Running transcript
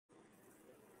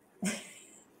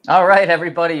All right,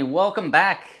 everybody, welcome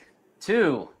back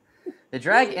to the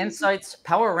Drag Insights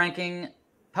Power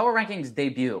Rankings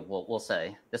debut. We'll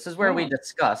say this is where we Oh,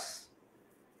 discuss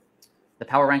the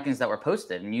power rankings that were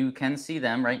posted, and you can see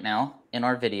them right now in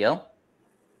our video,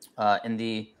 in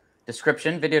the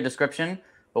video description.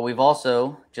 But we've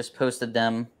also just posted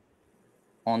them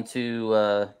onto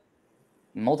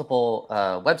multiple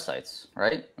websites.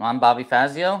 Right? I'm Bobby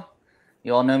Fazio.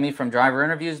 You all know me from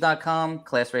driverinterviews.com,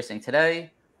 Class Racing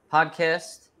Today,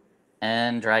 podcast,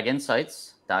 and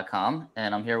draginsights.com.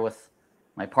 And I'm here with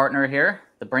my partner here,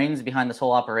 the brains behind this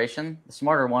whole operation, the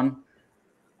smarter one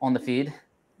on the feed,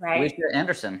 right. Alicia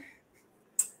Anderson.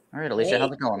 All right, Alicia, how's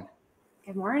Hey, it going?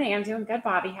 good morning. I'm doing good,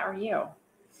 Bobby. How are you?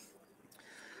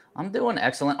 I'm doing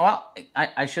excellent. Well,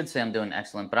 I should say I'm doing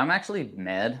excellent, but I'm actually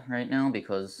mad right now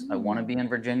because I want to be Hmm, in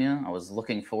Virginia. I was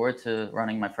looking forward to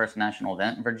running my first national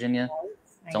event in Virginia.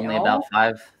 It's I only about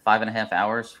know. five and a half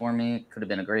hours for me. Could have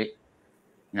been a great.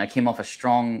 I came off a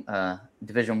strong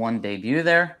Division One debut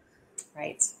there,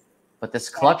 Right. but this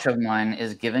Yeah. clutch of mine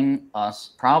is giving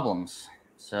us problems.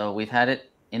 So we've had it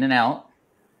in and out.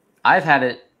 I've had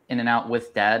it in and out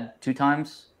with Dad 2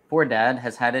 times. Poor Dad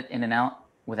has had it in and out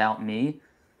without me,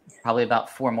 probably about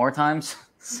 4 more times. Poor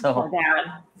So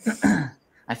dad.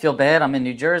 I feel bad. I'm in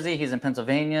New Jersey. He's in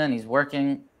Pennsylvania, and he's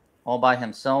working all by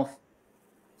himself.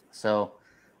 So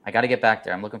I got to get back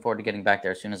there. I'm looking forward to getting back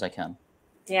there as soon as I can.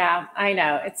 Yeah, I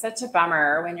know. It's such a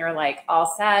bummer when you're like all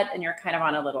set and you're kind of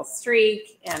on a little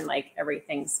streak and like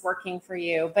everything's working for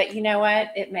you. But you know what?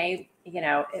 It may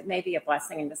be a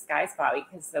blessing in disguise, Bobby,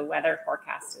 because the weather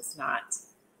forecast is not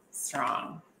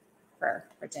strong for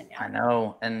I Virginia.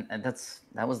 know, and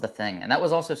that was the thing, and that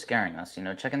was also scaring us.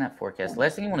 Checking that forecast. The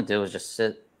last thing you want to do is just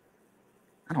sit.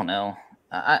 I don't know.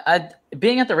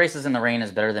 Being at the races in the rain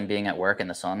is better than being at work in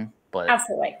the sun, but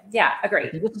Absolutely. Yeah,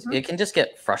 agreed. it can just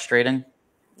get frustrating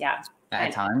Yeah, I at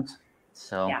know. times.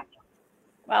 So Yeah.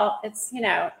 Well, it's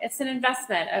an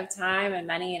investment of time and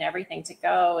money and everything to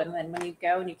go. And then when you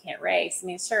go and you can't race, I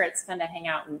mean, sure, it's fun to hang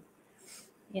out and,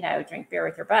 drink beer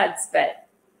with your buds, but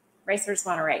racers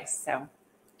want to race. So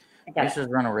I get it. racers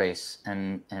run a race,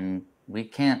 and we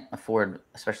can't afford,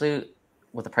 especially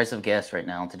with the price of gas right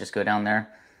now, to just go down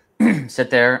there, sit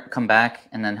there, come back,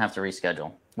 and then have to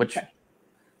reschedule. Which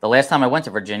the last time I went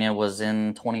to Virginia was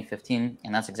in 2015,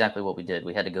 and that's exactly what we did.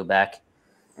 We had to go back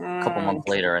a couple Mm, months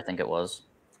later, I think it was.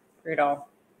 brutal.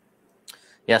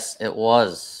 Yes, it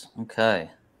was.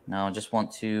 Okay. Now I just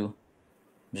want to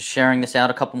just sharing this out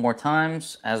a couple more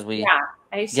times as we Yeah.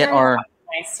 I get share a lot our of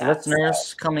nice stuff. So,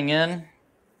 listeners coming in.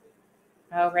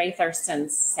 oh, Ray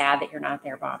Thurston's sad that you're not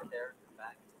there, Bobby.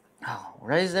 Oh,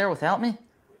 Ray's there without me?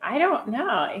 I don't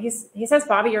know. He says,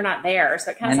 Bobby, you're not there. So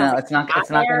it kind I of sounds know like it's you're not not it's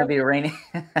not going to there. be rainy.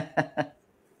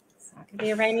 It's not going to be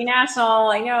a rainy national.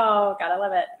 I know. Gotta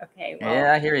love it. Okay. Yeah,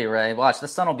 Well, I hear you, Ray. Watch, the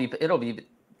sun it'll be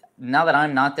now that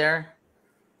I'm not there,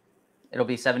 it'll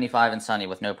be 75 and sunny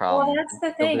with no well, problem. that's the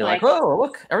It'll thing. be like, Like, "Whoa,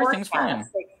 look, everything's fine."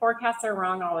 forecasts are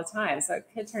wrong all the time, so it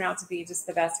could turn out to be just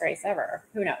the best race ever.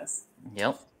 Who knows?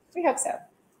 Yep. We hope so.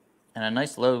 And a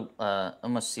nice low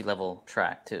almost sea level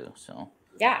track too. So,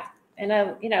 Yeah, and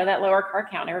that lower car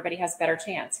count, everybody has better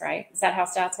chance, right? Is that how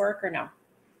stats work or no?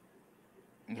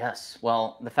 yes.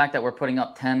 Well, the fact that we're putting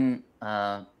up 10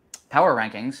 power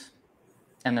rankings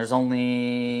and there's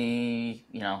only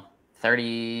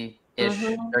 30-ish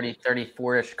Mm-hmm.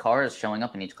 34-ish cars showing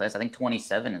up in each class. I think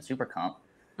 27 in super comp.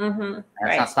 Mm-hmm. That's not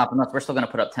Right. stopping us. We're still going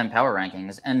to put up 10 power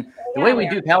rankings. And Oh, the way yeah, we we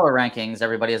are. do power rankings,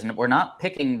 everybody, is we're not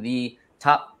picking the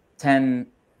top 10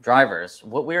 drivers.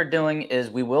 What we're doing is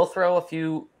we will throw a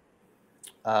few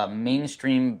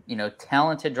mainstream,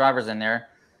 talented drivers in there.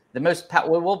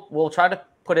 We'll try to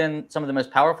put in some of the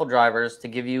most powerful drivers to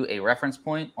give you a reference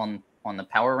point on the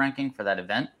power ranking for that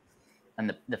event and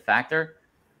the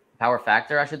power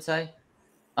factor, I should say.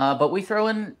 But we throw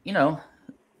in,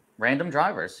 random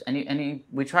drivers, and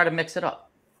we try to mix it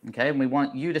up. Okay, and we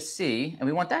want you to see, and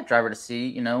we want that driver to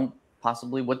see,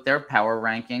 possibly what their power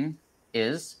ranking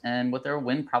is and what their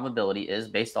win probability is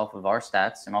based off of our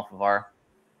stats and off of our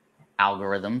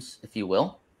algorithms, if you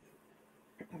will.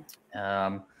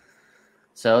 Um,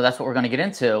 so that's what we're going to get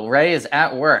into. Ray is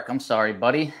at work. I'm sorry,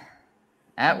 buddy.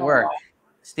 At Oh, work.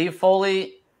 Steve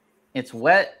Foley, it's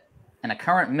wet and a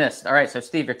current mist. All right, so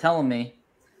Steve, you're telling me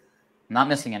I'm not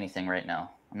missing anything right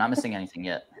now. I'm not missing anything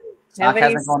yet. Stock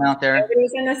hasn't nobody's gone out there.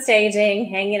 nobody's in the staging,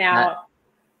 hanging That out.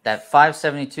 that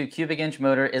 572 cubic inch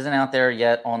motor isn't out there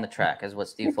yet on the track, is what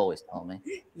Steve Foley's telling me.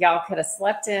 Y'all could have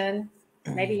slept in.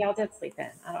 Maybe y'all did sleep in.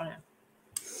 I don't know.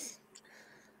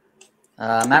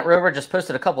 Matt Rover just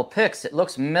posted a couple pics. It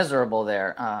looks miserable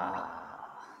there.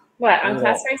 What on Ugh.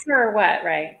 Class Racer or what?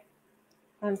 Right.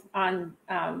 on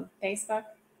Facebook.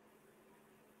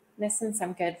 Missing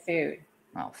some good food.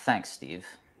 Oh, thanks, Steve.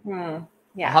 Yeah.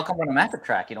 Well, how come when I'm at the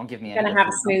track, you don't give me I'm any gonna good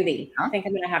have food? a smoothie. Huh? I think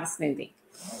I'm gonna have a smoothie.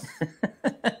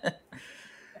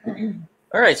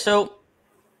 All right, so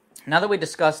now that we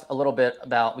discussed a little bit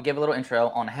about, we gave a little intro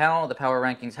on how the power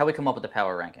rankings, how we come up with the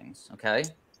power rankings, okay?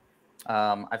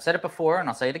 I've said it before, and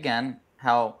I'll say it again,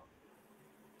 how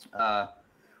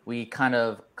we kind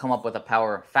of come up with a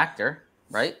power factor,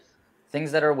 right?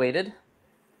 Things that are weighted,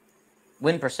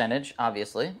 win percentage,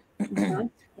 obviously. Mm-hmm.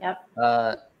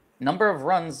 Yep. Number of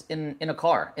runs in a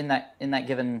car, in that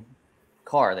given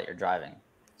car that you're driving.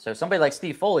 So somebody like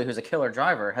Steve Foley, who's a killer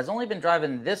driver, has only been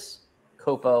driving this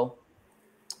Copo,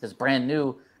 this brand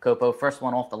new Copo, first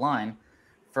one off the line,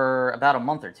 for about a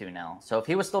month or two now. So if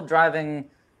he was still driving,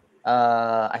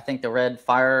 I think the red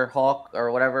Firehawk or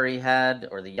whatever he had,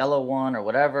 or the yellow one or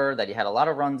whatever that he had a lot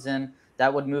of runs in,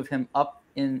 that would move him up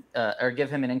in or give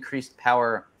him an increased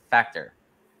power factor.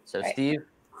 So right. Steve,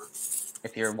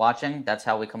 if you're watching, that's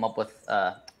how we come up with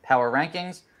power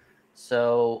rankings.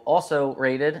 So also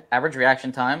rated average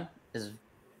reaction time is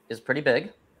pretty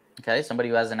big. Okay, somebody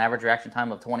who has an average reaction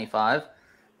time of 25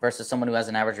 versus someone who has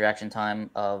an average reaction time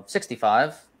of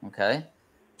 65. Okay,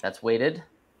 that's weighted.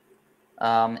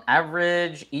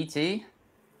 Average ET.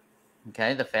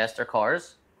 Okay, the faster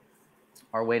cars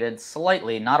are weighted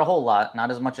slightly, not a whole lot,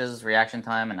 not as much as reaction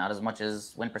time and not as much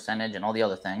as win percentage and all the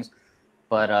other things,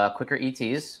 but quicker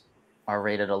ETs are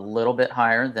rated a little bit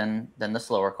higher than the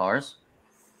slower cars.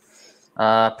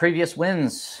 Previous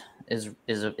wins is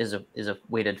a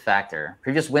weighted factor.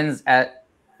 Previous wins at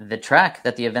the track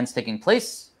that the event's taking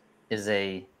place is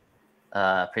a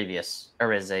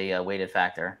weighted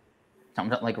factor. I'm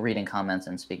not like reading comments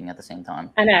and speaking at the same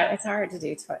time. I know it's hard to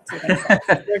do two things.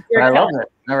 I love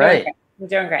it. All right, you're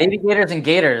doing great. Baby Gators and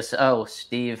Gators. Oh,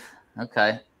 Steve.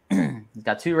 Okay, he's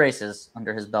got 2 races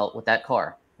under his belt with that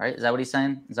car. Right? Is that what he's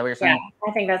saying? Is that what you're saying? Yeah,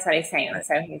 I think that's what he's saying. Right.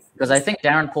 So because I think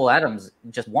Darren Poole Adams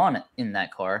just won it in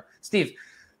that car. Steve,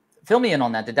 fill me in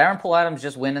on that. Did Darren Poole Adams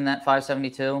just win in that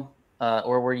 572,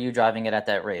 or were you driving it at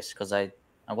that race? Because I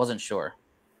wasn't sure.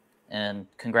 And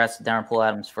congrats to Darren Poole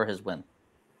Adams for his win.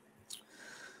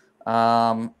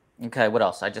 Okay, what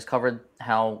else? I just covered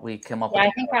how we came up with. I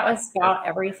think that was about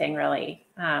everything, really.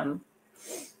 So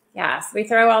we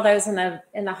throw all those in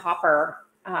the hopper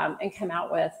and come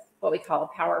out with what we call a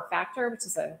power factor, which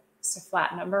is just a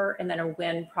flat number, and then a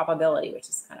win probability, which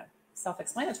is kind of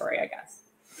self-explanatory, I guess.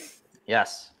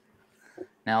 Yes.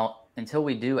 Now, until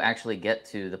we do actually get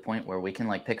to the point where we can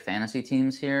like pick fantasy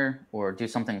teams here or do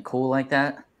something cool like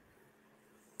that,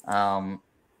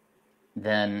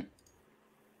 then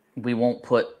we won't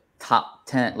put top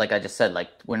 10, like I just said, like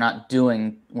we're not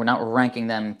ranking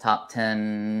them top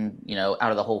 10,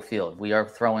 out of the whole field. We are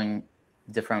throwing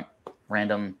different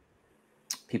random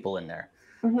people in there.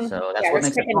 Mm-hmm. So that's what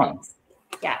makes it fun.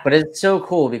 Yeah. But it's so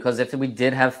cool because if we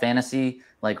did have fantasy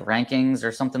like rankings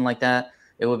or something like that,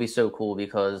 it would be so cool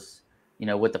because,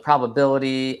 with the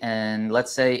probability and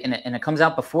let's say, and it comes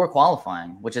out before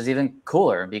qualifying, which is even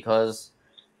cooler because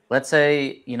let's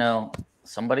say,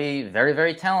 somebody very,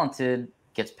 very talented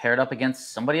gets paired up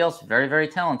against somebody else very, very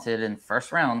talented in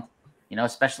first round,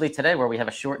 especially today where we have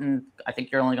a shortened, I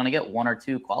think you're only going to get 1 or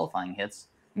 2 qualifying hits.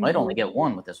 You might only get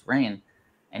 1 with this rain.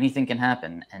 Anything can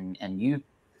happen. And you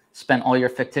spent all your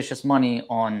fictitious money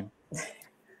on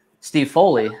Steve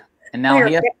Foley, and now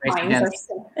he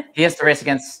has to race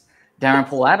against Darren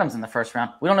Poole Adams in the first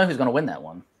round. We don't know who's going to win that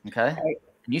one, okay? Right.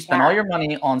 And you spent all your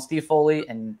money on Steve Foley,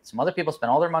 and some other people spent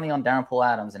all their money on Darren Poole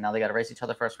Adams, and now they got to race each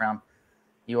other first round.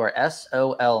 You are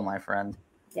SOL, my friend.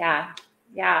 Yeah.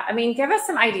 Yeah. I mean, give us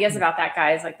some ideas about that,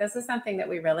 guys. Like, this is something that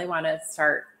we really want to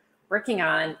start working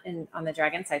on on the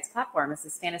Dragon Sites platform. This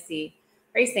is fantasy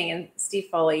racing, and Steve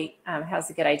Foley has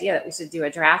a good idea that we should do a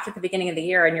draft at the beginning of the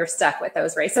year, and you're stuck with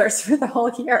those racers for the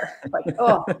whole year. Like,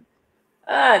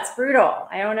 it's brutal.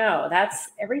 I don't know.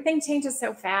 Everything changes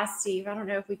so fast, Steve. I don't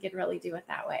know if we could really do it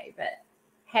that way, but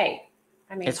hey,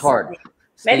 I mean, it's hard.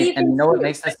 Maybe you can what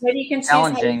makes this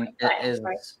challenging is,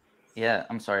 right? Yeah.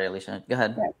 I'm sorry, Alicia. Go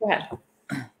ahead. Yeah, go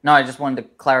ahead. No, I just wanted to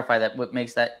clarify that what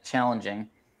makes that challenging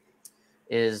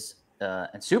is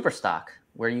in super stock,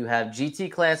 where you have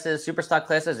GT classes, super stock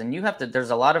classes, and there's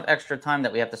a lot of extra time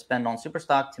that we have to spend on super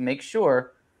stock to make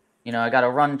sure, I got to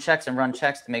run checks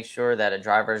to make sure that a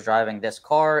driver is driving this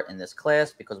car in this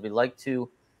class, because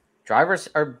drivers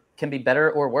can be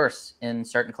better or worse in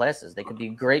certain classes. They could be a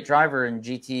great driver in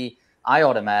GT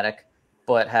automatic,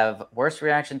 but have worse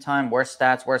reaction time, worse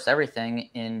stats, worse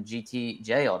everything in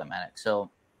GTJ automatic.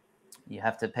 So you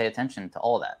have to pay attention to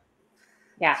all that.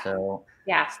 Yeah. So,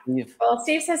 Yeah. Steve. Well,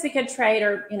 Steve says we could trade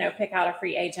or, pick out a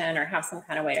free agent or have some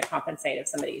kind of way to compensate if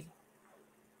somebody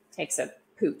takes a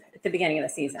poop at the beginning of the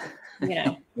season,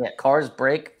 Yeah, cars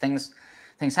break, things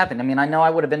happen. I mean, I know I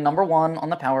would have been number 1 on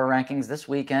the power rankings this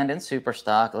weekend in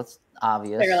Superstock. That's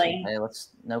obvious. Clearly. Okay,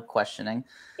 no questioning.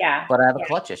 Yeah. But I have a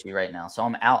clutch issue right now, so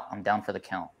I'm out. I'm down for the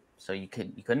count. So you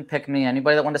couldn't pick me.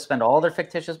 Anybody that wanted to spend all their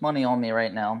fictitious money on me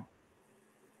right now,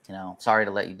 sorry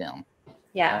to let you down.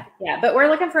 Yeah. Okay? Yeah. But we're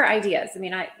looking for ideas. I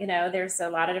mean, there's a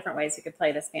lot of different ways we could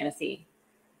play this fantasy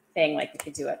thing. Like we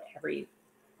could do it every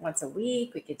once a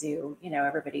week. We could do,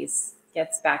 everybody's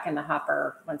gets back in the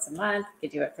hopper once a month. We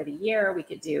could do it for the year. We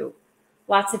could do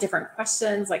lots of different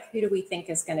questions. Like who do we think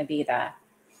is going to be the,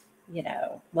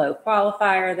 low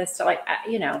qualifier,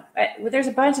 there's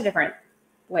a bunch of different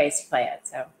ways to play it.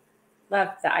 So love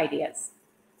the ideas.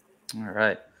 All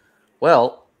right.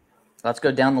 Well, let's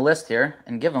go down the list here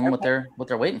and give them what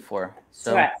they're waiting for.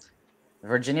 So,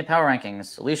 Virginia Power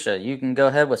Rankings. Alicia, you can go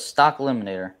ahead with Stock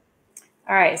Eliminator.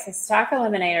 All right. So Stock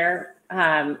Eliminator,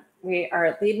 we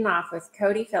are leading off with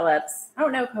Cody Phillips. I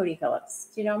don't know Cody Phillips.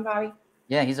 Do you know him, Bobby?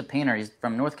 Yeah, he's a painter. He's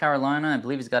from North Carolina. I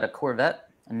believe he's got a Corvette,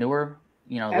 a newer,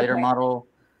 later model,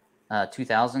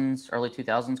 2000s, early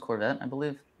 2000s Corvette, I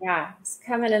believe. Yeah, he's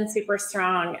coming in super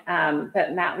strong.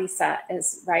 But Matt Lisa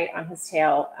is right on his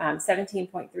tail.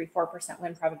 17.34%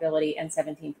 win probability and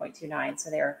 17.29.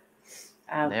 So they're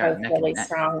both really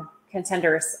strong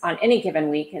contenders on any given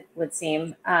week, it would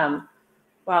seem.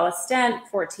 Wallace Dent,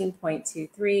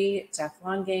 14.23. Jeff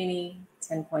Longaney,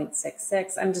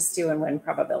 10.66. I'm just doing win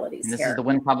probabilities here. This is the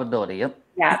win probability, yep.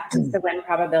 Yeah, the win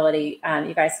probability.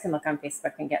 You guys can look on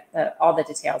Facebook and get all the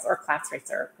details, or class rates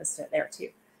are posted there too.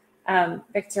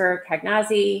 Victor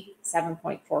Cagnazzi,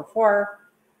 7.44.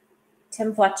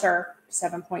 Tim Fletcher,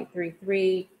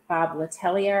 7.33. Bob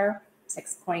Letellier,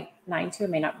 6.92. I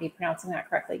may not be pronouncing that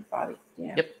correctly, Bobby.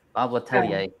 Yep, Bob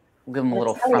Letellier. We'll give him a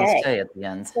little Francais at the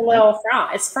end. It's a little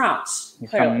French. It's French.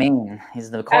 He's from Maine. He's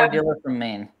the car dealer from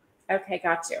Maine. Okay,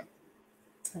 got you.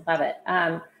 I love it.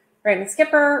 Raymond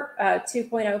Skipper,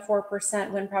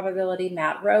 2.04% win probability.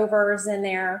 Matt Rover's in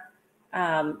there,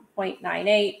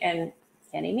 0.98. And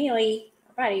Kenny Mealy,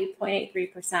 our buddy,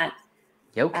 0.83%.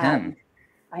 Yo, Ken.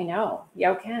 I know.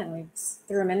 Yo, Ken. We just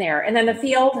threw him in there. And then the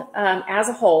field as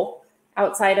a whole,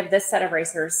 outside of this set of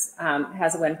racers,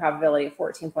 has a win probability of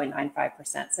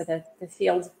 14.95%. So the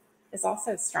field is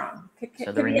also strong.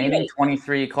 So the remaining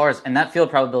 23 cars, and that field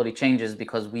probability changes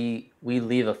because we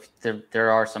leave there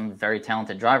are some very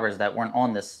talented drivers that weren't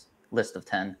on this list of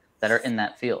 10 that are in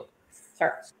that field.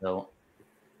 Sure. So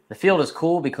the field is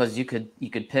cool because you could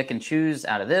pick and choose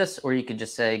out of this, or you could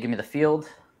just say, give me the field.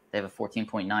 They have a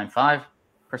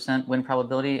 14.95% win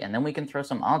probability, and then we can throw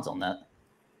some odds on that,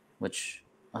 which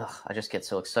I just get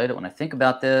so excited when I think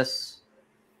about this.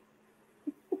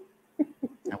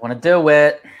 I want to do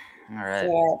it. All right. Yeah.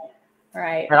 All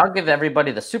right. I'll give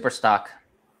everybody the Superstock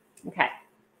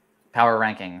power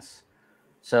rankings.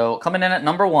 So coming in at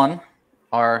number 1,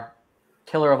 our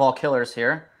killer of all killers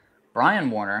here, Brian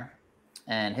Warner,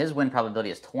 and his win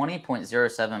probability is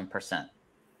 20.07%.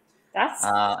 That's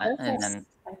and then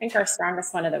I think our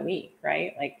strongest one of the week,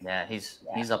 right? He's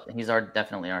up. He's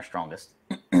definitely our strongest.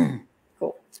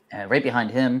 Cool. Right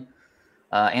behind him,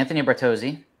 Anthony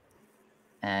Bertozzi,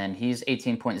 and he's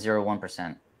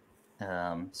 18.01%.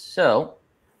 So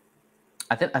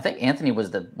I think Anthony was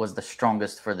the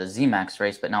strongest for the ZMAX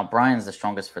race, but now Brian's the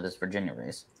strongest for this Virginia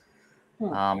race.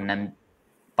 And then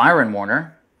Byron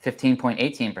Warner,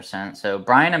 15.18%. So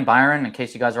Brian and Byron, in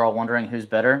case you guys are all wondering who's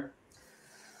better,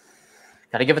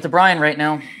 got to give it to Brian right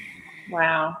now.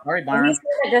 Wow. All right, Byron. He's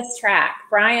good at this track.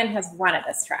 Brian has won at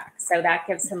this track, so that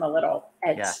gives him a little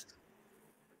edge. Yeah.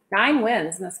 9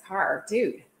 wins in this car,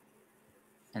 dude.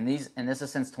 And this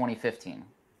is since 2015.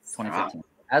 2015.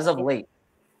 As of late,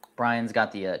 Brian's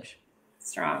got the edge.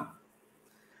 Strong.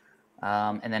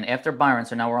 And then after Byron,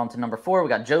 so now we're on to number 4. We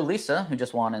got Joe Lisa, who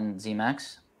just won in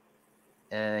ZMAX.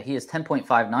 He is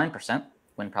 10.59%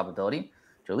 win probability.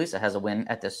 Joe Lisa has a win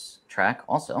at this track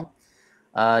also.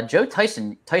 Joe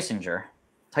Tysinger,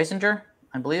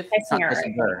 I believe. It's not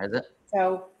Tysinger, is it?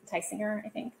 So Tysinger, I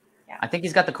think. Yeah. I think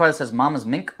he's got the car that says Mama's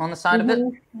Mink on the side of it.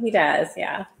 He does,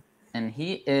 yeah. And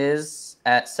he is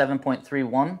at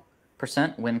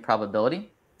 7.31% win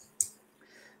probability.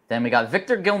 Then we got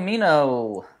Victor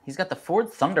Gilmino. He's got the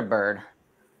Ford Thunderbird,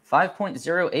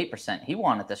 5.08%. He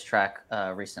won at this track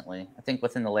recently, I think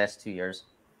within the last 2 years.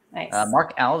 Nice.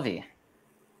 Mark Alvey,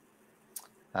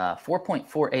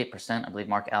 4.48%. I believe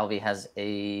Mark Alvey has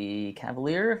a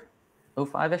Cavalier,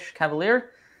 05-ish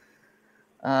Cavalier.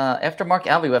 After Mark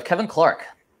Alvey, we have Kevin Clark.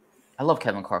 I love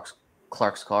Kevin Clark's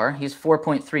Clark's car. He's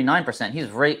 4.39%. He's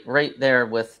right there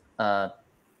with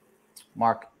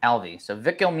Mark Alvey. So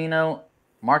Vic Elmino,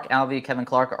 Mark Alvey, Kevin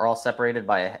Clark are all separated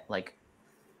by like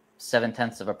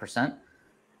 0.7%.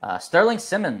 Sterling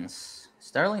Simmons,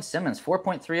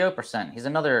 4.30%. He's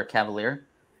another Cavalier.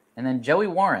 And then Joey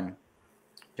Warren's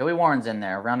in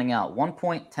there, rounding out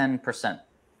 1.10%.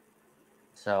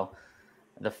 So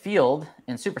the field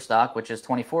in Superstock, which is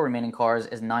 24 remaining cars,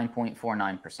 is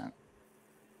 9.49%. All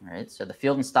right. So the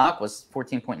field in stock was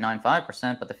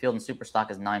 14.95%, but the field in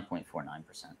Superstock is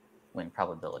 9.49% win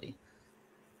probability.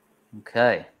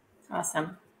 Okay.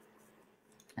 Awesome.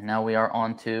 And now we are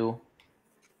on to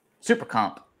Super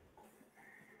Comp.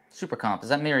 Is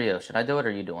that me or you? Should I do it or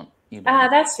are you doing it?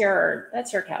 That's your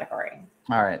category.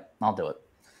 All right, I'll do it.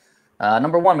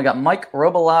 Number 1, we got Mike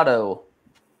Robolato,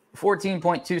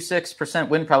 14.26%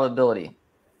 win probability.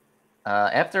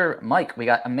 After Mike, we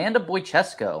got Amanda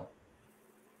Boychesko,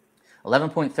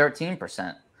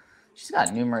 11.13%. She's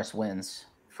got numerous wins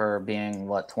for being,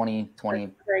 20 for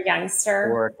a youngster,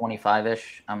 or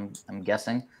 25-ish, I'm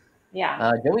guessing.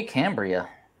 Yeah. Joey Cambria,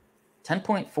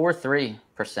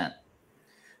 10.43%.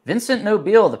 Vincent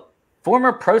Nobile, the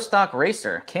former Pro Stock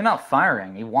racer, came out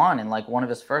firing. He won in like one of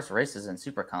his first races in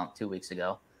Super Comp 2 weeks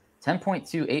ago.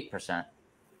 10.28%.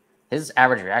 His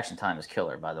average reaction time is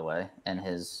killer, by the way, and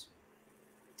his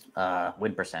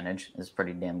win percentage is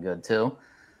pretty damn good too.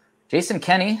 Jason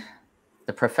Kenny,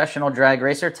 the professional drag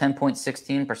racer,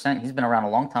 10.16%. He's been around a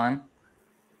long time.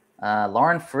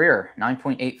 Lauren Freer,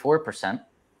 9.84%.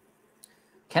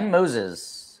 Ken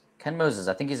Moses,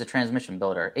 I think he's a transmission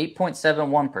builder,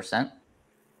 8.71%.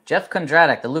 Jeff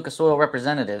Kondratek, the Lucas Oil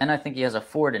representative, and I think he has a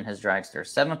Ford in his dragster,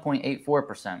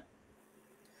 7.84%.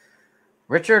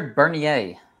 Richard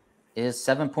Bernier is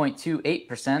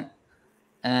 7.28%.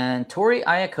 And Tori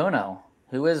Iacono,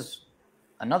 who is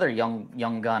another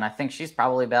young gun, I think she's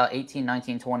probably about 18,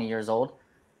 19, 20 years old.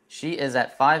 She is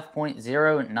at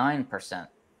 5.09%.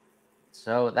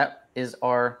 So that is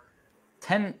our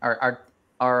 10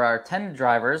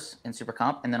 drivers in Super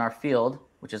Comp, and then our field,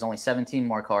 which is only 17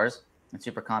 more cars in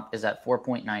Super Comp, is at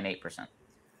 4.98%.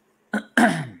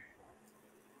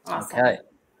 Awesome. Okay.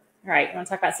 All right. You want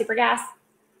to talk about Super Gas?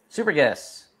 Super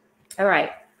Gas. All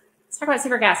right. Let's talk about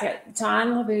Super Gas.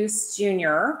 John Labuse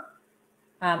Jr.,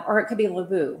 or it could be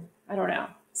Labou. I don't know.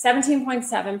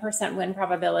 17.7% win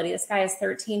probability. This guy has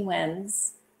 13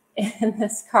 wins in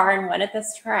this car and one at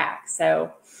this track.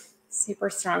 So super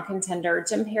strong contender.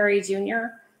 Jim Perry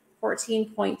Jr.,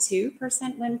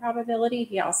 14.2% win probability.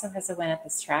 He also has a win at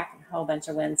this track and a whole bunch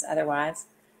of wins otherwise.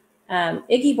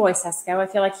 Iggy Boycesko, I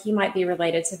feel like he might be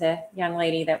related to the young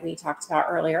lady that we talked about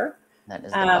earlier. That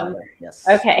is the daughter, yes.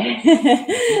 Okay.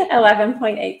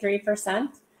 11.83%.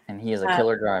 And he is a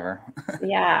killer driver.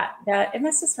 Yeah, it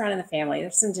must just run in the family.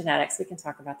 There's some genetics. We can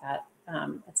talk about that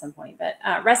at some point. But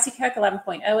Rusty Cook,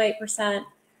 11.08%.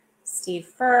 Steve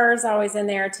Furr's always in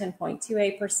there,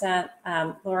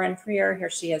 10.28%. Lauren Freer, here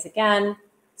she is again,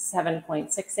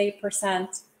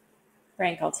 7.68%.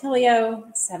 Frank Altilio,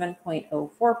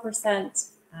 7.04%.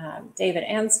 David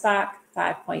Ansbach,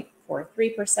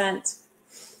 5.43%.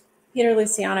 Peter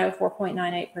Luciano,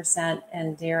 4.98%.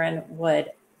 And Darren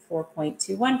Wood,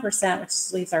 4.21%,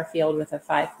 which leaves our field with a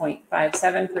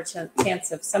 5.57%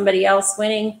 chance of somebody else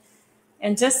winning.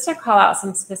 And just to call out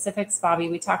some specifics, Bobby,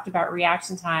 we talked about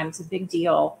reaction time. It's a big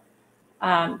deal.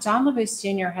 John Labuse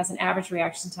Jr. has an average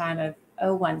reaction time of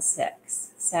 0.16.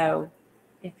 So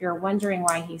if you're wondering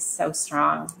why he's so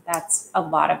strong, that's a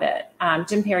lot of it.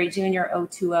 Jim Perry Jr.,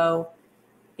 0.20.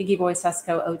 Iggy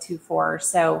Boycesko, 0.24.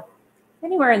 So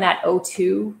anywhere in that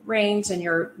 0.2 range, and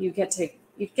you get to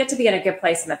be in a good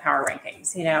place in the power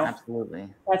rankings, you know? Absolutely.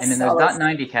 And in those not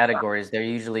 90 categories, they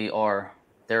usually are.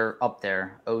 They're up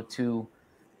there, 0.2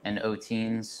 and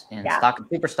 0.teens. In stock and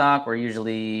super stock, where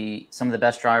usually some of the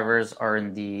best drivers are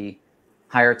in the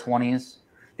higher 20s.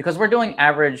 Because we're doing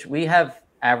average, we have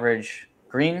average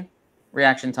green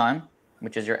reaction time,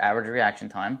 which is your average reaction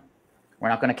time. We're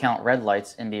not going to count red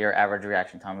lights into your average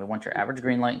reaction time. We want your average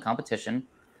green light in competition.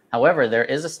 However, there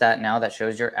is a stat now that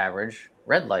shows your average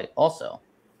red light also.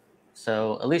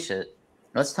 So, Alicia,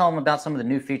 let's tell them about some of the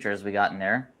new features we got in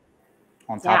there.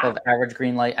 On top of average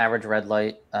green light, average red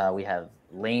light, we have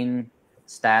lane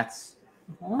stats.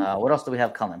 What else do we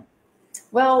have coming?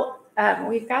 Well,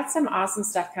 we've got some awesome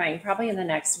stuff coming probably in the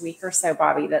next week or so,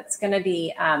 Bobby. That's going to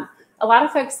be a lot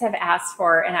of folks have asked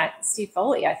for, and Steve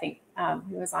Foley, I think,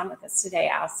 who was on with us today,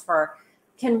 asked for,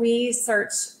 can we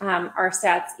search our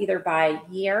stats either by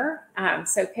year?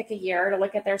 So pick a year to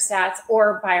look at their stats,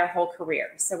 or by our whole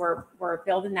career. So we're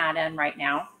building that in right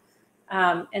now.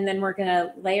 And then we're going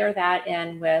to layer that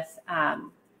in with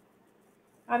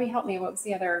Bobby, help me. What was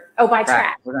the other? Oh, by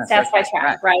track. We're Stats by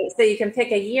track, right? So you can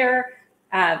pick a year,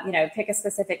 pick a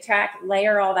specific track,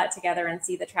 layer all that together and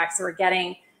see the track. So we're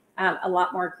getting a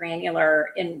lot more granular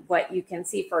in what you can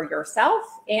see for yourself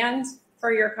and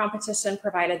for your competition,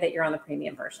 provided that you're on the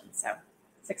premium version. So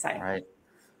it's exciting. Right.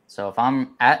 So if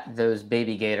I'm at those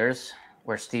baby gators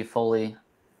where Steve Foley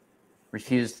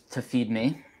refused to feed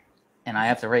me and I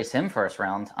have to race him first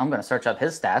round, I'm going to search up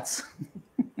his stats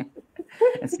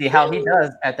and see how he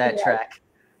does at that track.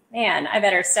 Man, I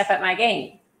better step up my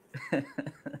game. See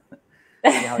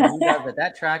how he does at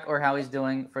that track or how he's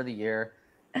doing for the year,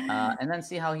 and then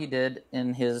see how he did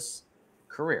in his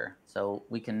career. So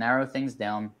we can narrow things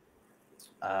down.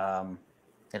 It'll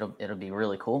be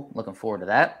really cool. Looking forward to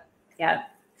that.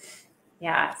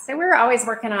 Yeah. So we're always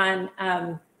working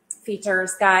on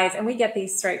features, guys, and we get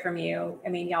these straight from you. I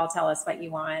mean, y'all tell us what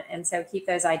you want, and so keep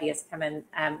those ideas coming.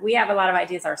 We have a lot of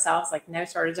ideas ourselves, like no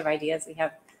shortage of ideas. We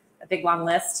have a big long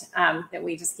list that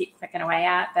we just keep clicking away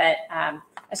at. But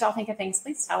as y'all think of things,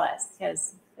 please tell us,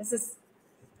 because this is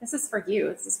for you.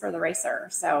 This is for the racer,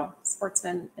 so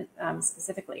sportsmen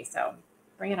specifically. So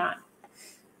bring it on.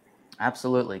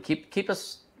 Absolutely. Keep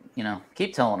us,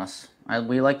 keep telling us.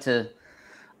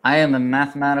 I am a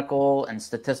mathematical and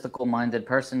statistical minded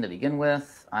person to begin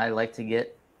with. I like to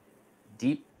get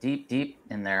deep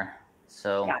in there.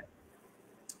 So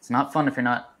It's not fun if you're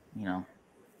not,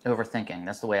 overthinking.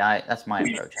 That's my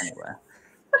approach anyway.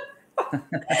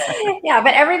 Yeah,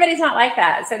 but everybody's not like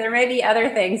that. So there may be other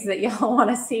things that you'll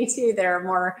want to see too that are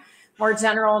more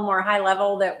general, more high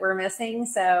level that we're missing.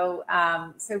 So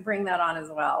bring that on as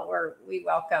well. We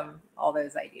welcome all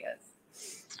those ideas.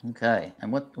 Okay.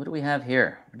 And what do we have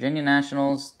here?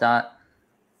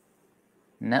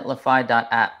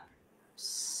 VirginiaNationals.netlify.app.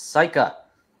 Psycha.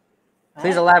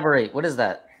 Please elaborate. What is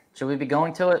that? Should we be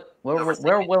going to it? Where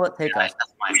will it take us?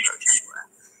 That's my approach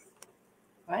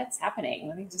anyway. What's happening?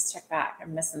 Let me just check back.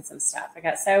 I'm missing some stuff. I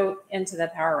got so into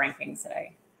the power rankings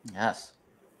today. Yes.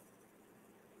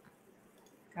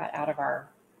 Got out of our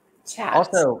chat.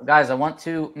 Also, guys, I want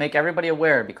to make everybody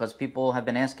aware because people have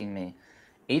been asking me.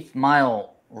 8th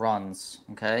mile runs,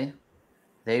 okay?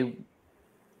 We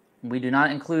do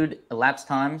not include elapsed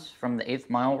times from the 8th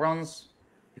mile runs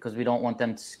because we don't want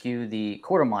them to skew the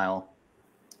quarter mile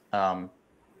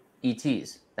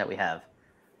ETs that we have.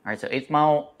 All right, so 8th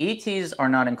mile ETs are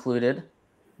not included,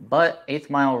 but 8th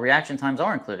mile reaction times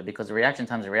are included because the reaction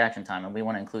time is a reaction time, and we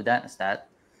want to include that in a stat.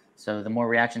 So the more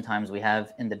reaction times we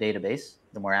have in the database,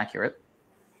 the more accurate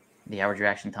the average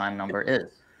reaction time number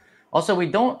is. Also, we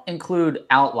don't include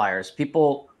outliers.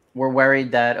 People were worried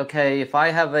that, okay, if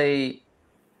you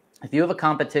have a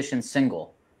competition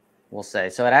single, we'll say.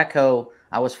 So at ATCO,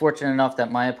 I was fortunate enough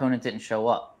that my opponent didn't show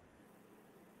up.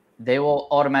 They will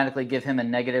automatically give him a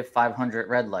negative 500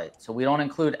 red light. So we don't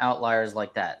include outliers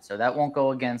like that. So that won't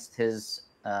go against his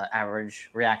average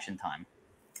reaction time.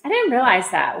 I didn't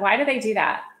realize that. Why do they do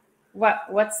that?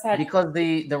 What's that? Because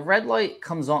the red light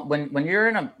comes on when you're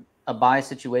in a buy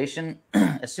situation,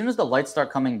 as soon as the lights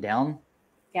start coming down,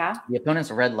 the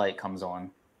opponent's red light comes on.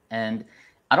 And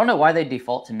I don't know why they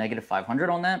default to negative 500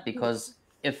 on that, because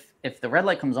if the red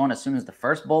light comes on as soon as the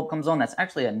first bulb comes on, that's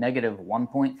actually a negative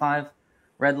 1.5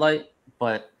 red light.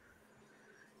 But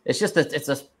it's just it's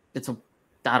a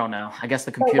I don't know. I guess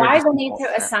the computer. But why the need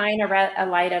to assign a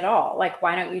light at all? Like,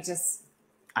 why don't you just?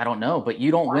 I don't know, but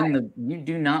you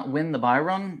do not win the buy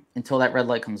run until that red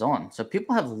light comes on. So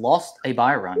people have lost a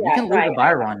buy run. You can lose a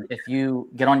buy run if you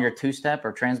get on your two-step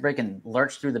or trans brake and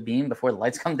lurch through the beam before the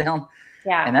lights come down.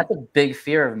 Yeah. And that's a big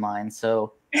fear of mine.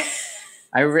 So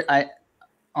I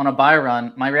on a buy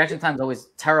run, my reaction time is always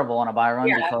terrible on a buy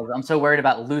run because I'm so worried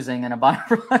about losing in a buy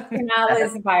run. You're not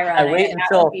losing a buy run. I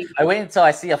wait until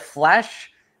I see a flash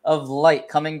of light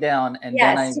coming down, and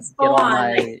then I get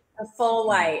on a full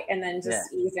light, and then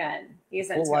just ease in.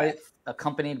 Full light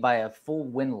accompanied by a full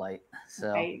wind light.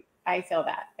 So I feel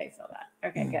that.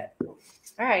 Okay, good.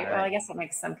 All right. Well, I guess that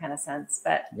makes some kind of sense.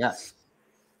 But yes.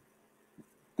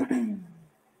 What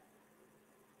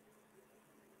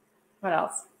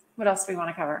else? What else do we want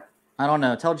to cover? I don't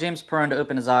know. Tell James Perone to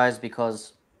open his eyes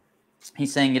because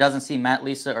he's saying he doesn't see Matt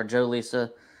Lisa or Joe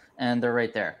Lisa, and they're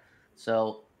right there.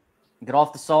 So get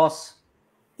off the sauce,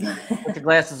 put your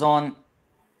glasses on,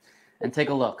 and take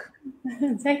a look.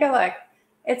 Take a look.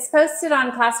 It's posted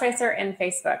on Class Racer and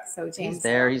Facebook. So James, he's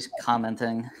there. He's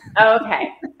commenting. Oh,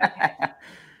 okay.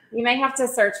 You may have to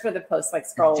search for the post, like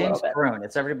scroll James a little bit. Perone.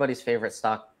 It's everybody's favorite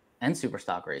stock and super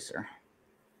stock racer.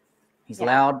 He's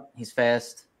loud. He's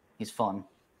fast. He's fun.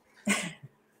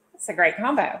 It's a great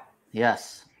combo.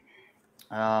 Yes.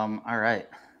 All right.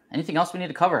 Anything else we need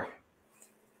to cover?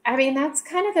 I mean, that's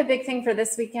kind of the big thing for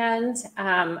this weekend.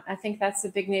 I think that's the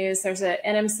big news. There's an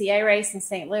NMCA race in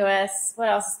St. Louis. What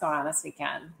else is going on this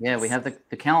weekend? Yeah, we have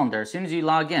the calendar. As soon as you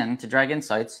log in to Drag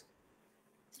Insights,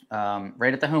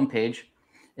 right at the homepage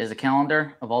is a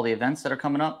calendar of all the events that are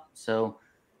coming up. So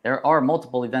there are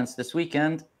multiple events this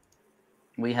weekend.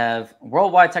 We have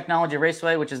Worldwide Technology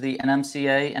Raceway, which is the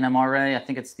NMCA, NMRA. I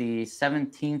think it's the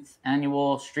 17th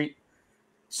annual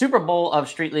Super Bowl of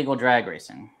street legal drag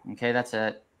racing. Okay, that's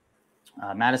at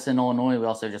Madison, Illinois. We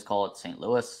also just call it St.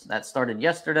 Louis. That started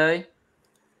yesterday.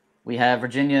 We have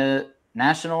Virginia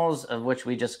Nationals, of which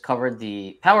we just covered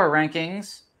the power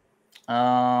rankings.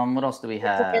 What else do we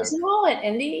have? Divisional at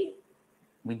Indy?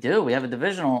 We do. We have a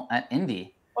divisional at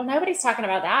Indy. Well, nobody's talking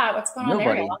about that. What's going on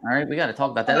there? Nobody. All right, we got to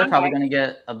talk about that. They're probably going to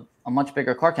get a much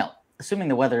bigger car count, assuming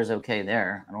the weather is okay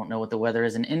there. I don't know what the weather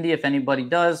is in Indy. If anybody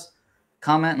does,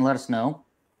 comment and let us know.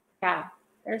 Yeah,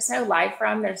 there's no live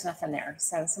from. There's nothing there,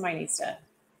 so somebody needs to.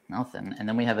 Nothing. And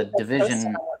then we have a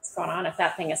division. What's going on if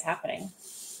that thing is happening?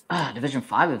 Division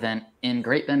 5 event in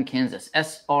Great Bend, Kansas.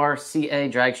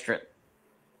 SRCA drag strip.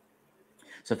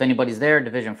 So if anybody's there,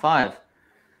 Division 5,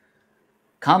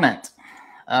 comment.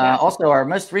 Also, our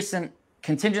most recent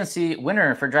contingency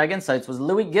winner for Drag Insights was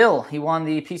Louis Gill. He won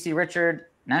the PC Richard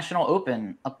National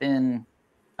Open up in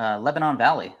Lebanon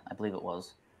Valley, I believe it was.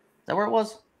 Is that where it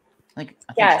was? I think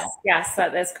yes, so. Yes,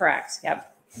 that is correct.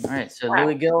 Yep. All right, so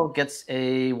Louis Gill gets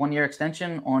a 1-year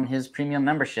extension on his premium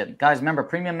membership. Guys, remember,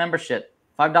 premium membership,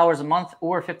 $5 a month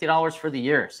or $50 for the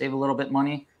year. Save a little bit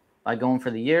money by going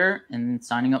for the year and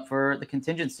signing up for the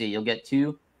contingency. You'll get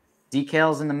 2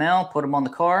 decals in the mail, put them on the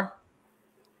car.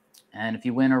 And if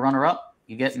you win or runner-up,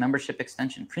 you get membership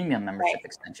extension, premium membership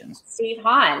extensions. Steve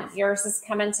Hahn, yours is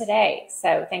coming today.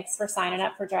 So thanks for signing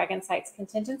up for Drag Insights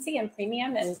Contingency and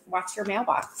Premium, and watch your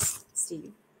mailbox,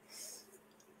 Steve.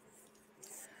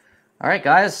 All right,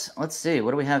 guys, let's see.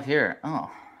 What do we have here? Oh,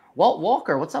 Walt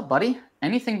Walker, what's up, buddy?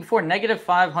 Anything before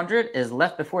 -500 is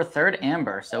left before third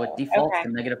amber, so it defaults to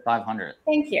 -500.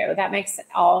 Thank you. That makes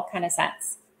all kind of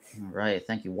sense. All right.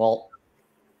 Thank you, Walt.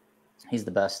 He's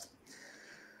the best.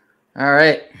 All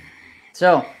right.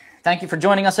 So thank you for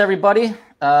joining us, everybody.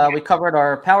 We covered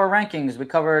our power rankings. We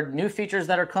covered new features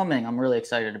that are coming. I'm really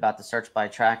excited about the search by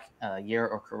track, year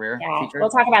or career feature. We'll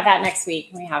talk about that next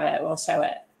week. We have it. We'll show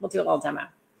it. We'll do a little demo.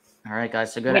 All right,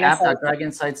 guys. So go to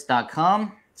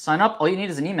app.draginsights.com. Sign up. All you need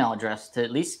is an email address to at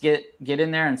least get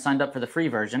in there and signed up for the free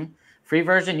version. Free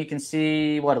version, you can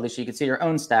see what, Alicia? You can see your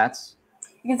own stats.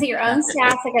 You can see your own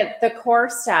stats, like the core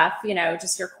stuff,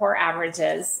 just your core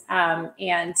averages.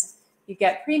 And you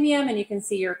get premium, and you can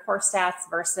see your core stats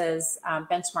versus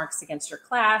benchmarks against your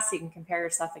class. You can compare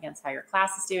yourself against how your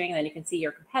class is doing. And then you can see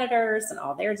your competitors and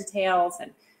all their details.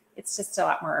 And it's just a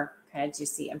lot more kind of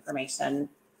juicy information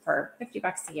for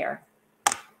 $50 a year.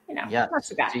 Yeah,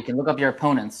 so you can look up your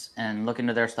opponents and look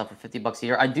into their stuff for $50 a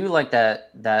year. I do like that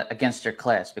against your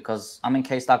class, because I'm in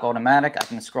K-Stock Automatic. I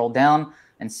can scroll down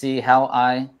and see how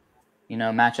I,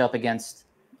 match up against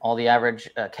all the average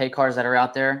K cars that are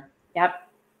out there. Yep.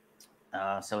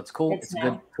 So it's cool. It's a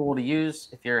good tool to use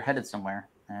if you're headed somewhere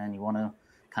and you want to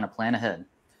kind of plan ahead.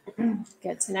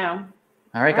 Good to know.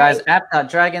 All right, guys.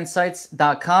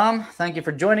 App.draginsights.com. Thank you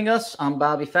for joining us. I'm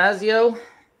Bobby Fazio.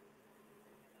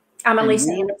 I'm Alicia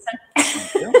Anderson.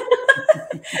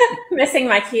 Missing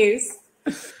my cues.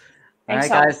 Thanks, all right,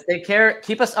 guys. Take care.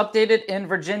 Keep us updated in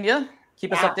Virginia.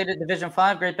 Keep us updated Division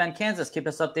 5, Great Bend, Kansas. Keep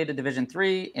us updated Division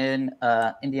 3 in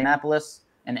Indianapolis.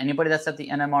 And anybody that's at the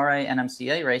NMRA,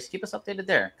 NMCA race, keep us updated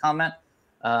there. Comment,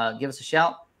 give us a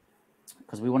shout,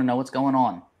 because we want to know what's going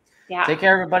on. Yeah. Take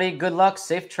care, everybody. Good luck.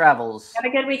 Safe travels. Have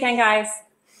a good weekend, guys.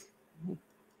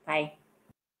 Bye.